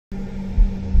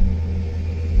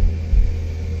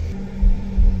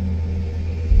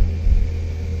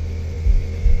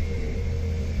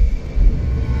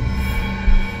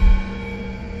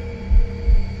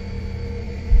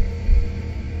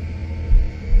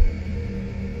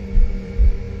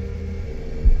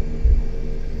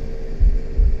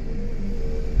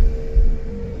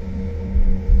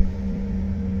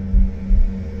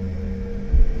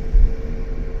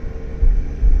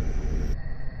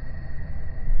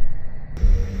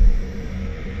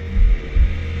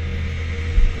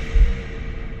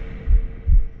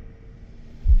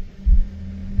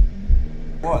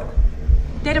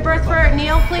Date of birth for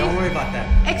Neil, please. Don't worry about that.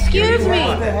 Excuse me. You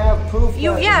have to have proof.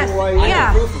 Yes. I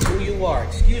have proof of who you are.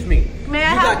 Excuse me. May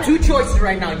I you got two choices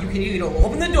right now. You can either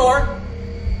open the door,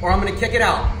 or I'm gonna kick it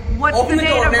out. What's open the the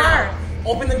date door of now. birth?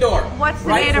 Open the door. What's the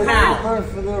right date of now.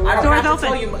 birth? I don't Door's have to open.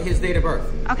 tell you his date of birth.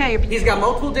 Okay. He's got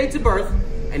multiple dates of birth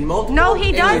and multiple. No,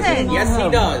 he doesn't. Yes, he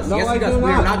does. No, yes, he I does. do We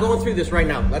are not. not going through this right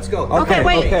now. Let's go. Okay,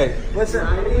 wait. Okay. Listen,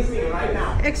 I need to see it right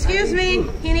now. Excuse me.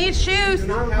 He needs shoes.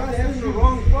 you're not arresting the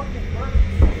wrong fucking person.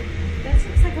 This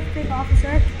looks like a fake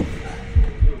officer.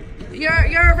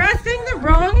 You're arresting the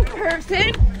wrong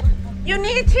person. You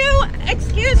need to,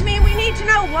 excuse me, we need to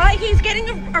know why he's getting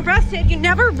arrested. You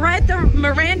never read the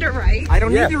Miranda rights. I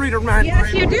don't need to read a Miranda.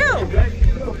 Yes, you do.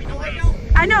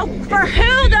 I know. For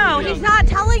who, though? He's not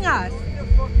telling us.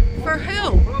 For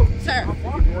who, sir?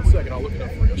 1 second, I'll look it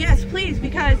up for you. Yes, please,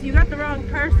 because you got the wrong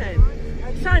person.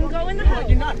 Son, go in the house.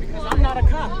 You're not, because I'm not a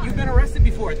cop. You've been arrested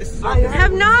before. This is. I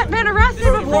have not been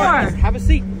arrested before. Have a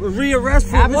seat. Rearrest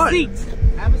for Have what? a seat.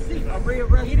 Have a seat. I'll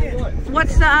rearrest for what?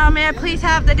 What's the, may I please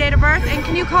have the date of birth? And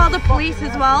can you call the police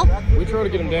as well? We try to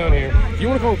get him down here. If you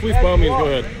want to call the police, by all means, go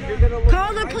ahead.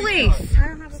 Call the police.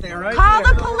 Stay right Call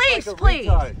there. the police, please.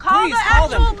 Call the call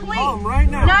actual them. police. Call them right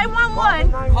now.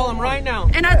 911. Call them right now.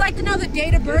 And I'd like to know the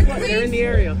date of birth, They're in the please.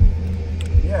 area.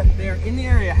 Yeah. They're in the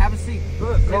area. Have a seat. I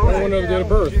don't want to know the date of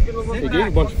birth. They gave you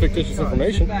a bunch of fictitious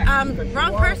information.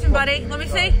 Wrong person, buddy. Let me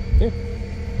see.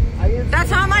 Yeah. That's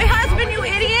not my husband, you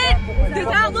idiot. Does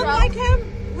that look like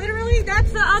him? Literally,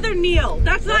 that's the other Neil.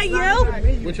 That's not you.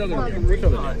 Which other? Which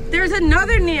other? There's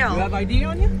another You Neil. have ID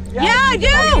on you? Yeah, I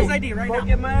His do. ID right now.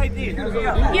 Get my ID.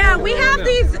 Yeah, we have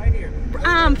these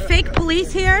fake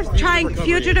police here trying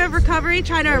fugitive recovery,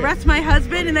 trying to arrest my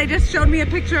husband, and they just showed me a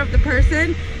picture of the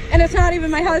person, and it's not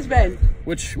even my husband.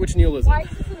 Which Neil is it?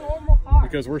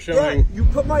 Because we're Yeah, showing. you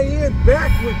put my hand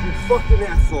backwards, you fucking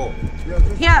asshole.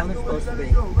 Yeah.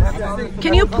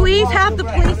 Can you please have the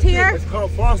police here? It's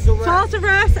called false arrest. False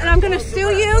arrest, and I'm gonna sue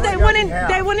you. They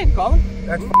wouldn't call him.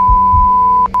 That's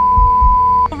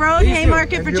Road,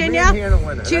 Haymarket, Virginia,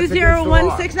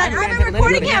 20169. I've been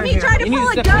recording him. He tried to pull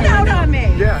a gun out on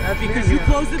me. Yeah, that's Because you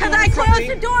closed the door. Because I closed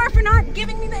the door for not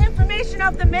giving me the information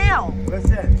of the mail.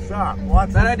 Listen, stop.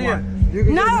 Watch Bad this idea. one.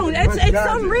 No, it's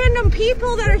some random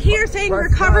people that are here saying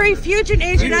recovery fusion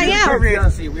agent I am. We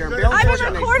are bail I've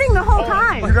been recording the whole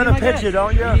time. You're gonna pitch it,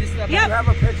 don't you? You need to step Yep. Have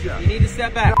a picture. You need to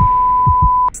step back.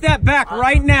 Step back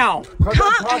right now.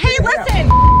 Hey, listen.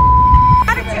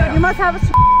 Attitude. You must have a.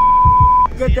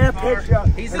 Get that picture.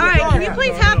 He's in All the right, car. can you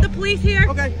please have the police here?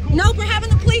 Okay. Nope, we're having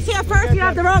the police here first. You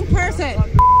have the wrong person.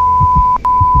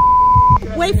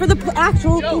 Wait for the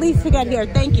actual police to get here.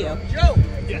 Thank you. Joe.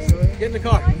 Yes. Get in the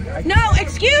car. No,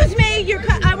 excuse me.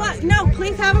 No,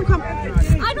 please have him come.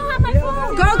 I don't have my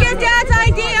phone. Go get Dad's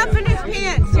ID up in his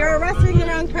pants. You're arresting the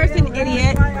wrong person,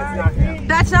 idiot.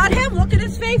 That's not him. Look at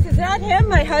his face. Is that him?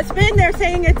 My husband? They're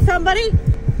saying it's somebody.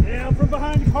 Yeah, I'm from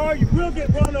behind the car. You will get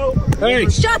run over. Hey.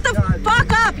 Shut the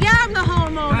fuck up. Yeah, I'm the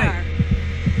homeowner.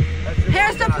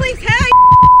 Here's the police. Hey,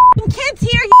 kids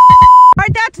here.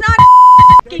 That's not a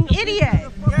fucking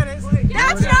idiot.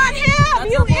 That's not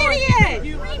him. You idiot.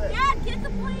 Dad, get the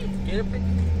police.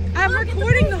 I'm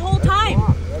recording the whole time.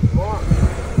 That's wrong.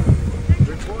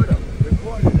 Record him.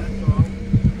 Record him. That's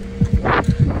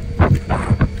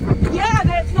all. Yeah,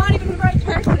 that's not even the right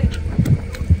person.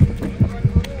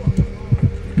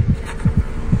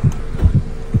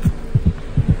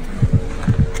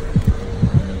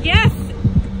 Yes.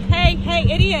 Hey,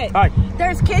 idiot. Hi.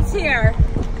 There's kids here.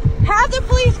 Have the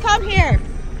police come here.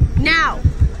 Now.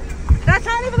 That's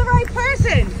not even the right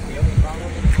person.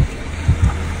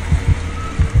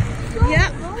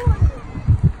 Yep.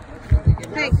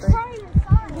 Hey.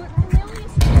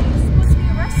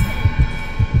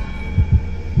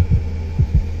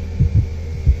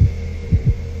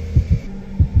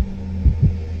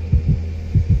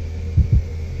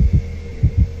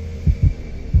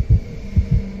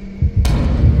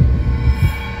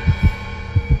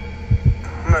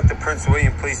 I'm at the Prince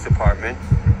William Police Department.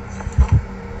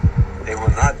 They will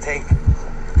not take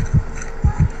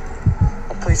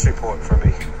a police report from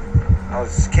me. I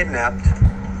was kidnapped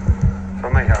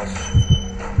from my house.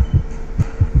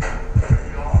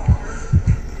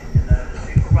 The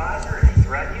supervisor, if he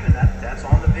threatened you, and that's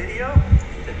on the video,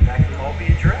 that can all be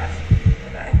addressed.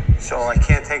 Okay? So I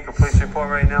can't take a police report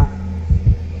right now?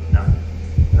 No.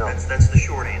 No. That's the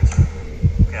short answer.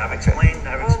 Okay, I've explained to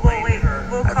her.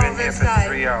 I've been here for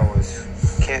 3 hours.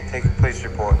 Can't take a police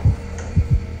report.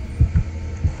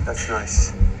 That's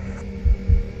nice.